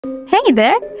Hey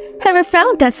there! Ever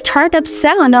found that startup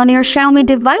sound on your Xiaomi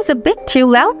device a bit too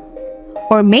loud?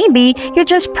 Or maybe you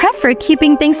just prefer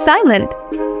keeping things silent?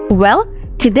 Well,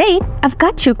 today I've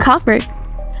got you covered.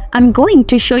 I'm going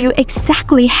to show you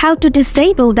exactly how to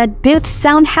disable that built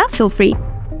sound hassle-free.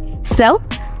 So,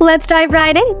 let's dive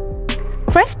right in.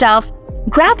 First off,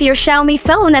 grab your Xiaomi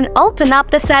phone and open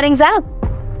up the Settings app.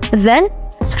 Then,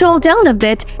 scroll down a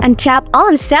bit and tap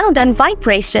on Sound and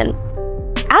Vibration.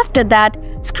 After that,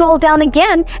 scroll down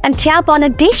again and tap on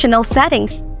Additional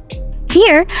Settings.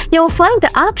 Here, you'll find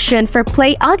the option for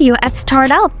Play Audio at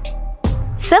Startup.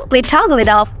 Simply toggle it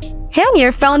off, and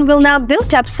your phone will now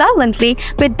boot up silently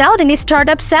without any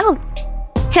startup sound.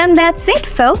 And that's it,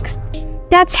 folks!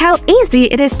 That's how easy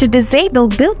it is to disable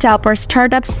boot up or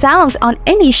startup sounds on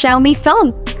any Xiaomi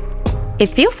phone.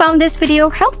 If you found this video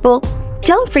helpful,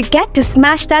 don't forget to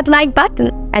smash that like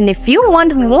button. And if you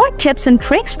want more tips and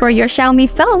tricks for your Xiaomi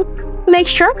phone, make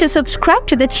sure to subscribe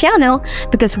to the channel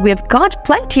because we've got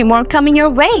plenty more coming your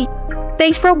way.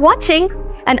 Thanks for watching,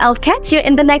 and I'll catch you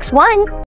in the next one.